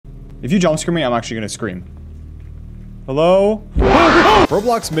If you jump scare me, I'm actually gonna scream. Hello?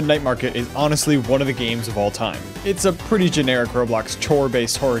 Roblox Midnight Market is honestly one of the games of all time. It's a pretty generic Roblox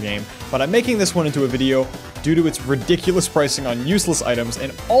chore-based horror game, but I'm making this one into a video due to its ridiculous pricing on useless items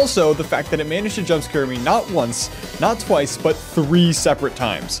and also the fact that it managed to jump scare me not once, not twice, but 3 separate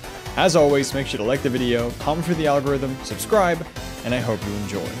times. As always, make sure to like the video, comment for the algorithm, subscribe, and I hope you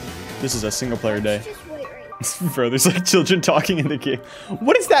enjoy. This is a single player day. Bro, there's like children talking in the game.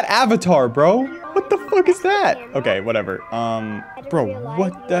 What is that avatar, bro? What the fuck is that? Okay, whatever. Bro,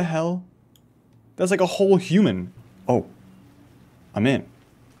 what the hell? That's like a whole human. Oh, I'm in.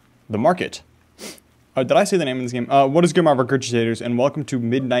 The market. Did I say the name of this game? What is good, my regurgitators, and welcome to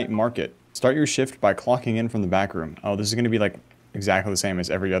Midnight Market. Start your shift by clocking in from the back room. Oh, this is gonna be like exactly the same as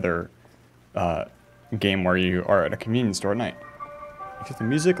every other game where you are at a convenience store at night. Get the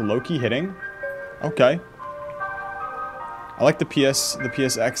music low-key hitting. Okay. I like the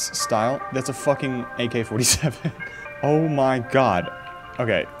PSX style. That's a fucking AK-47. Oh my god.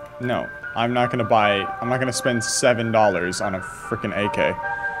 Okay, no. I'm not gonna spend $7 on a freaking AK.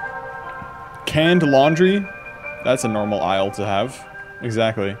 Canned laundry? That's a normal aisle to have.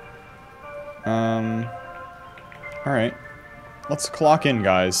 Exactly. Alright. Let's clock in,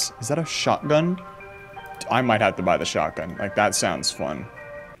 guys. Is that a shotgun? I might have to buy the shotgun. Like, that sounds fun.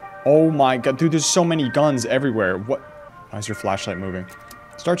 Oh my god, dude, there's so many guns everywhere. What? Why is your flashlight moving?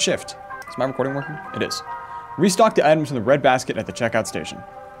 Start shift. Is my recording working? It is. Restock the items in the red basket at the checkout station.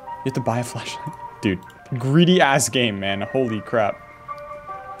 You have to buy a flashlight. Dude, greedy ass game, man. Holy crap.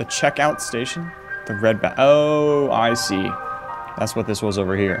 The checkout station? The red oh, I see. That's what this was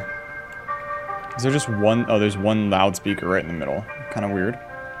over here. Is there just one? Oh, there's one loudspeaker right in the middle. Kind of weird.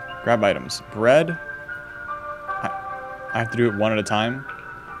 Grab items. Bread. I have to do it one at a time.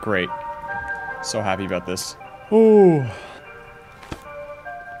 Great. So happy about this. Ooh.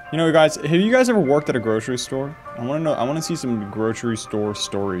 You know, guys, have you guys ever worked at a grocery store? I want to know. I want to see some grocery store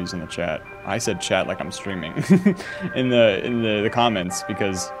stories in the chat. I said chat like I'm streaming in the comments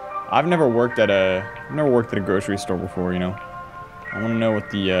because I've never worked at a grocery store before. You know, I want to know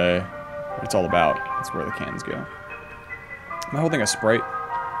what it's all about. That's where the cans go. Am I holding a Sprite?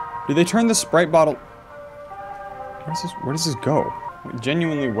 Did they turn the Sprite bottle? Where does this go?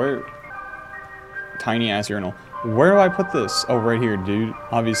 Genuinely, where? Tiny ass urinal. Where do I put this? Oh, right here, dude.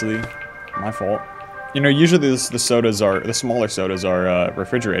 Obviously, my fault. You know, usually the smaller sodas are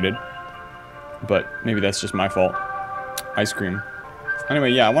refrigerated, but maybe that's just my fault. Ice cream.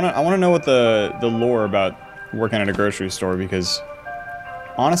 Anyway, yeah, I wanna know what the lore about working at a grocery store, because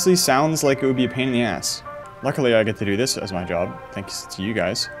honestly, sounds like it would be a pain in the ass. Luckily, I get to do this as my job, thanks to you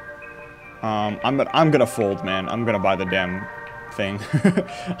guys. I'm gonna fold, man. I'm gonna buy the damn thing.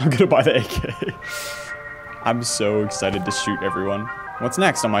 I'm gonna buy the AK. I'm so excited to shoot everyone. What's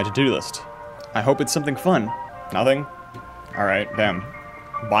next on my to-do list? I hope it's something fun. Nothing? Alright, damn.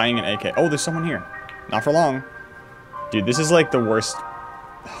 Buying an AK. Oh, there's someone here. Not for long. Dude, this is like the worst.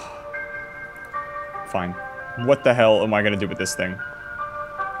 Fine. What the hell am I gonna do with this thing?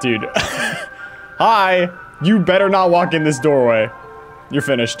 Dude. Hi! You better not walk in this doorway. You're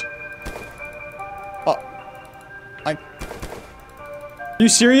finished. Are you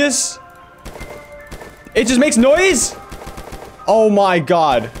serious? It just makes noise? Oh my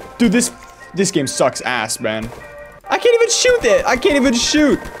god. Dude, this game sucks ass, man. I can't even shoot it. I can't even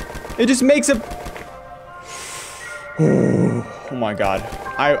shoot. It just makes a... Oh my god.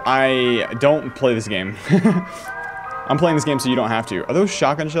 I don't play this game. I'm playing this game so you don't have to. Are those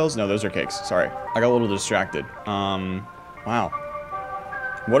shotgun shells? No, those are cakes. Sorry. I got a little distracted. Wow.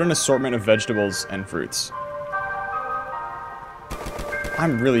 What an assortment of vegetables and fruits.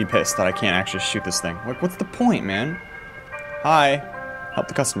 I'm really pissed that I can't actually shoot this thing. Like, what's the point, man? Hi. Help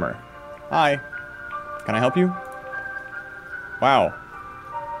the customer. Hi. Can I help you? Wow.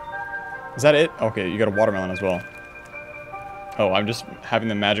 Is that it? Okay, you got a watermelon as well. Oh, I'm just having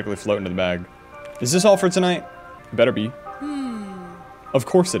them magically float into the bag. Is this all for tonight? Better be. Of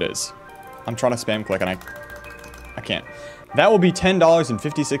course it is. I'm trying to spam click and I can't. That will be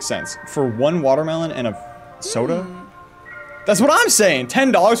 $10.56 for one watermelon and a soda? That's what I'm saying!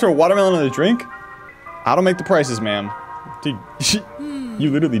 $10 for a watermelon and a drink? I don't make the prices, ma'am. Dude, you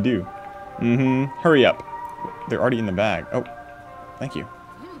literally do. Hurry up. They're already in the bag. Oh, thank you.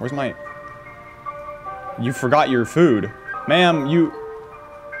 Where's my... You forgot your food. Ma'am, you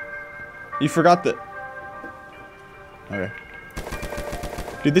forgot the... Okay.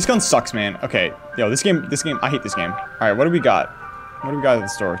 Dude, this gun sucks, man. Okay. Yo, this game, I hate this game. Alright, what do we got? What do we got at the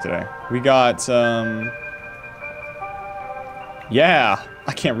store today? We got, yeah!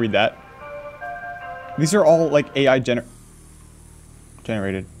 I can't read that. These are all, like, AI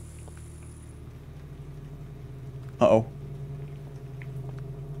generated. Uh-oh.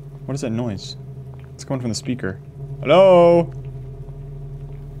 What is that noise? It's coming from the speaker. Hello?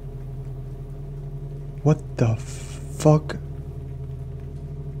 What the fuck?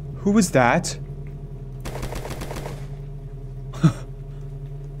 Who was that?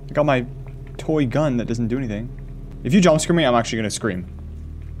 I got my toy gun that doesn't do anything. If you jump scare me, I'm actually gonna scream.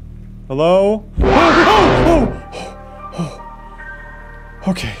 Hello?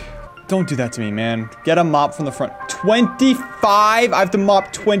 Okay. Don't do that to me, man. Get a mop from the front. 25? I have to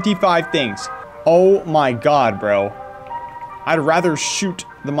mop 25 things. Oh my god, bro. I'd rather shoot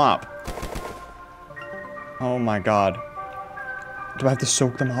the mop. Oh my god. Do I have to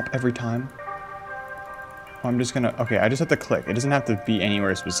soak the mop every time? I'm just gonna... Okay, I just have to click. It doesn't have to be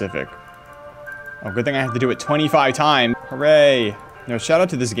anywhere specific. Oh, good thing I have to do it 25 times. Hooray. No, shout out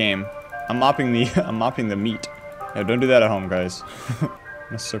to this game. I'm mopping the meat. No, don't do that at home, guys. I'm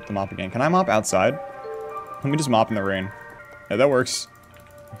gonna soak the mop again. Can I mop outside? Let me just mop in the rain. Yeah, that works.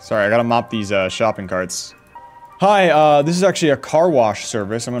 Sorry, I gotta mop these shopping carts. Hi, this is actually a car wash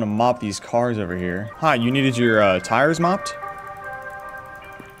service. I'm gonna mop these cars over here. Hi, you needed your tires mopped?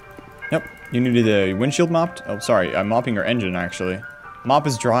 Yep. You needed a windshield mopped? Oh, sorry. I'm mopping your engine, actually. Mop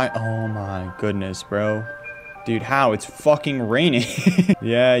is dry. Oh my goodness, bro. Dude, how? It's fucking raining.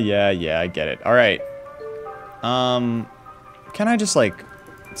 Yeah, I get it. Alright. Can I just, like,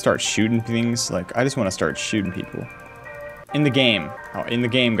 start shooting things? Like, I just want to start shooting people. In the game. Oh, in the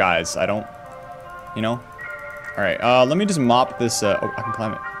game, guys. I don't... You know? Alright, let me just mop this, oh, I can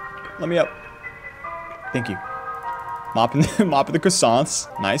climb it. Let me up. Thank you. Mopping the croissants.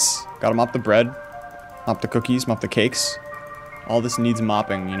 Nice. Gotta mop the bread. Mop the cookies. Mop the cakes. All this needs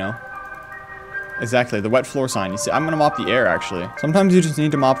mopping, you know? Exactly. The wet floor sign. You see, I'm gonna mop the air, actually. Sometimes you just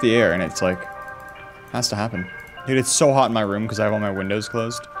need to mop the air, and it's like... Has to happen. Dude, it's so hot in my room because I have all my windows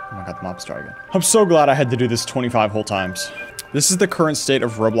closed. Oh my god, the mop's dry again. I'm so glad I had to do this 25 whole times. This is the current state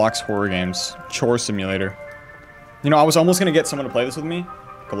of Roblox horror games. Chore simulator. You know, I was almost gonna get someone to play this with me.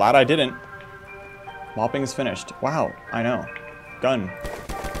 Glad I didn't. Mopping is finished. Wow, I know. Done.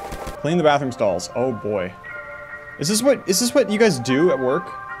 Clean the bathroom stalls. Oh boy. Is this what you guys do at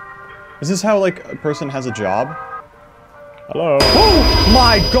work? Is this how, like, a person has a job? Hello? Oh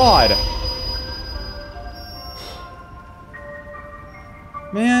my god!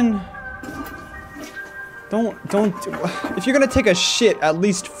 Man. Don't, if you're gonna take a shit, at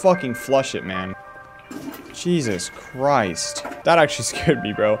least fucking flush it, man. Jesus Christ. That actually scared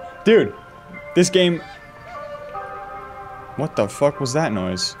me, bro. Dude, this game... What the fuck was that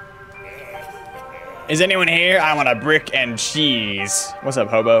noise? Is anyone here? I want a brick and cheese. What's up,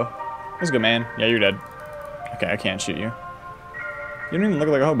 hobo? What's good, man? Yeah, you're dead. Okay, I can't shoot you. You don't even look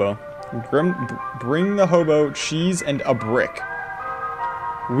like a hobo. Bring the hobo cheese and a brick.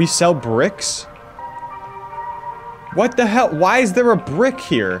 We sell bricks? What the hell? Why is there a brick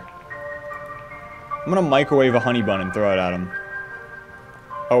here? I'm gonna microwave a honey bun and throw it at him.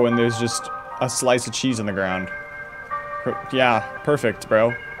 Oh, and there's just a slice of cheese on the ground. Yeah, perfect,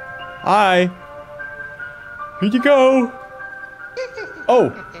 bro. Hi. Here you go.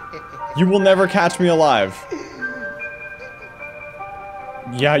 Oh, you will never catch me alive.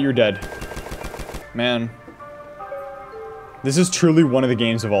 Yeah, you're dead. Man. This is truly one of the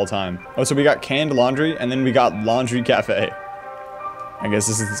games of all time. Oh, so we got canned laundry, and then we got laundry cafe. I guess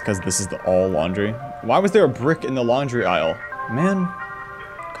this is because this is the all laundry. Why was there a brick in the laundry aisle? Man,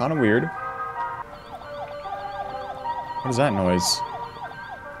 kind of weird. What is that noise?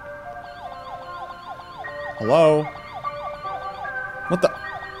 Hello? What the?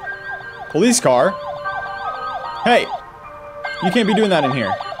 Police car? Hey! You can't be doing that in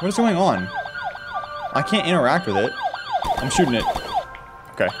here. What is going on? I can't interact with it. I'm shooting it.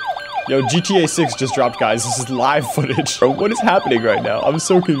 Okay. Yo, GTA 6 just dropped, guys. This is live footage. Bro, what is happening right now? I'm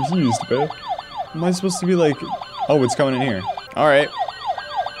so confused, bro. Am I supposed to be like... Oh, it's coming in here. Alright.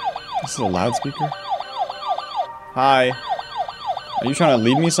 This is a loudspeaker? Hi. Are you trying to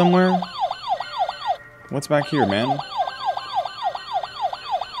lead me somewhere? What's back here, man?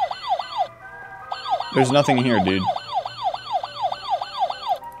 There's nothing here, dude.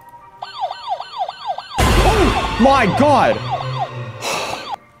 Oh my god!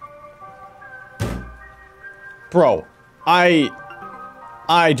 Bro, I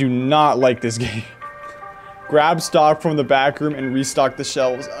do not like this game. Grab stock from the back room and restock the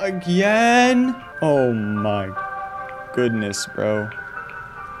shelves again? Oh my goodness, bro.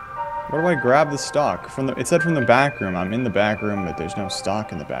 Where do I grab the stock? It said from the back room. I'm in the back room, but there's no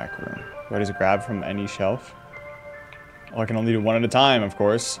stock in the back room. Do I just grab from any shelf? Oh, I can only do one at a time, of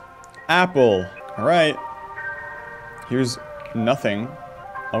course. Apple. Alright. Here's nothing.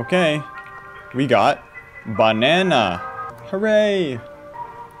 Okay. We got Banana. Hooray.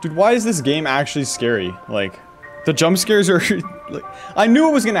 Dude, why is this game actually scary? Like, the jump scares are... like, I knew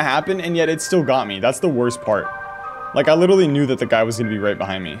it was gonna happen, and yet it still got me. That's the worst part. Like, I literally knew that the guy was gonna be right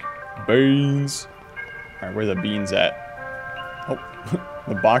behind me. Beans. Alright, where are the beans at? Oh,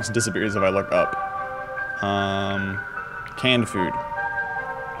 the box disappears if I look up. Canned food.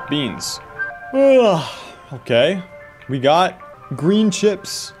 Beans. Ugh. Okay. We got green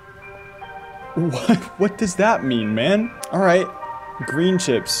chips. What does that mean, man? Alright. Green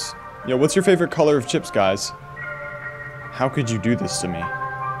chips. Yo, what's your favorite color of chips, guys? How could you do this to me?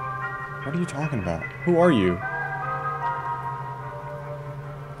 What are you talking about? Who are you?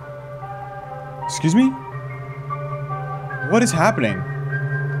 Excuse me? What is happening?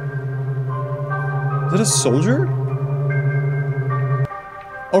 Is that a soldier?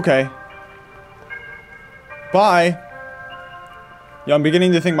 Okay. Bye. Yo, I'm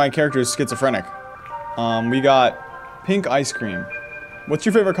beginning to think my character is schizophrenic. We got pink ice cream. What's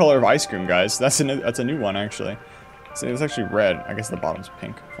your favorite color of ice cream, guys? That's a new one, actually. So it's actually red. I guess the bottom's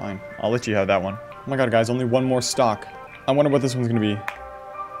pink. Fine. I'll let you have that one. Oh my god, guys, only one more stock. I wonder what this one's gonna be.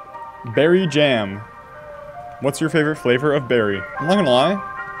 Berry jam. What's your favorite flavor of berry? I'm not gonna lie.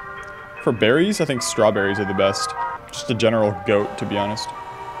 For berries, I think strawberries are the best. Just a general goat, to be honest.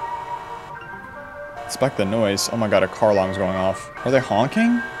 Inspect the noise. Oh my god, a car alarm's going off. Are they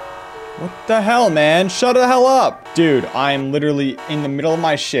honking? What the hell, man? Shut the hell up! Dude, I am literally in the middle of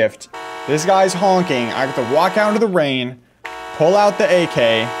my shift. This guy's honking. I have to walk out into the rain, pull out the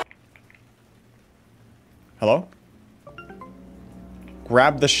AK. Hello?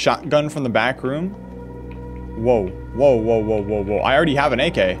 Grab the shotgun from the back room? Whoa. Whoa, whoa, whoa, whoa, whoa. I already have an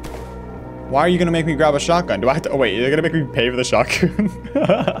AK. Why are you gonna make me grab a shotgun? Do I have to- oh wait, they're gonna make me pay for the shotgun?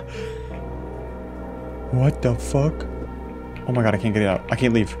 What the fuck? Oh my god, I can't get it out. I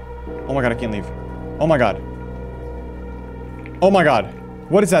can't leave. Oh my god, I can't leave. Oh my god. Oh my god.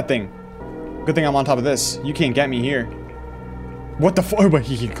 What is that thing? Good thing I'm on top of this. You can't get me here. What the fuck? Oh, but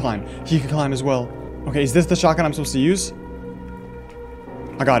he can climb. He can climb as well. Okay, is this the shotgun I'm supposed to use?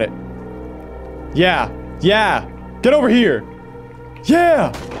 I got it. Yeah. Yeah. Get over here.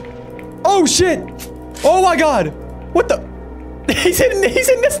 Yeah. Oh shit. Oh my god. What the? He's hitting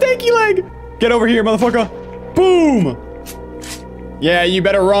the stanky leg. Get over here, motherfucker. Boom. Yeah, you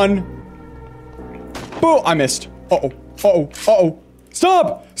better run. Boom. I missed. Uh-oh. Uh-oh. Uh-oh.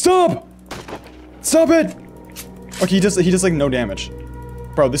 Stop. Stop. Stop it. Okay, he does like no damage.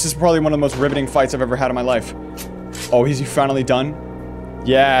 Bro, this is probably one of the most riveting fights I've ever had in my life. Oh, is he finally done?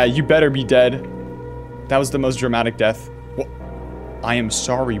 Yeah, you better be dead. That was the most dramatic death. What? I am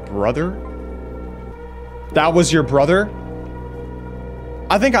sorry, brother. That was your brother?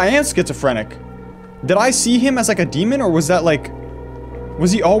 I think I am schizophrenic. Did I see him as like a demon, or was that like...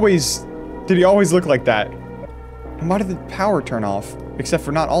 was he always... did he always look like that? And why did the power turn off? Except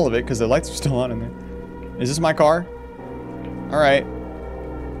for not all of it, because the lights are still on in there. Is this my car? Alright.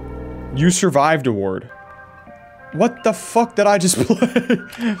 You survived award. What the fuck did I just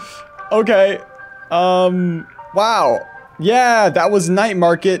play? Okay. Wow. Yeah, that was Night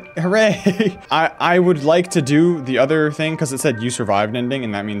Market. Hooray. I would like to do the other thing, because it said you survived ending,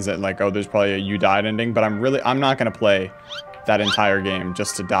 and that means that like, oh, there's probably a you died ending, but I'm not gonna play that entire game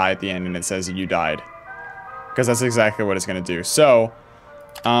just to die at the end and it says you died. Because that's exactly what it's gonna do. So,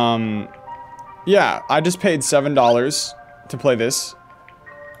 yeah, I just paid $7 to play this.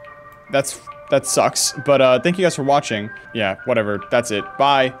 That sucks, but thank you guys for watching. Yeah, whatever, that's it.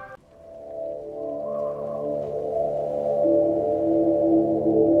 Bye.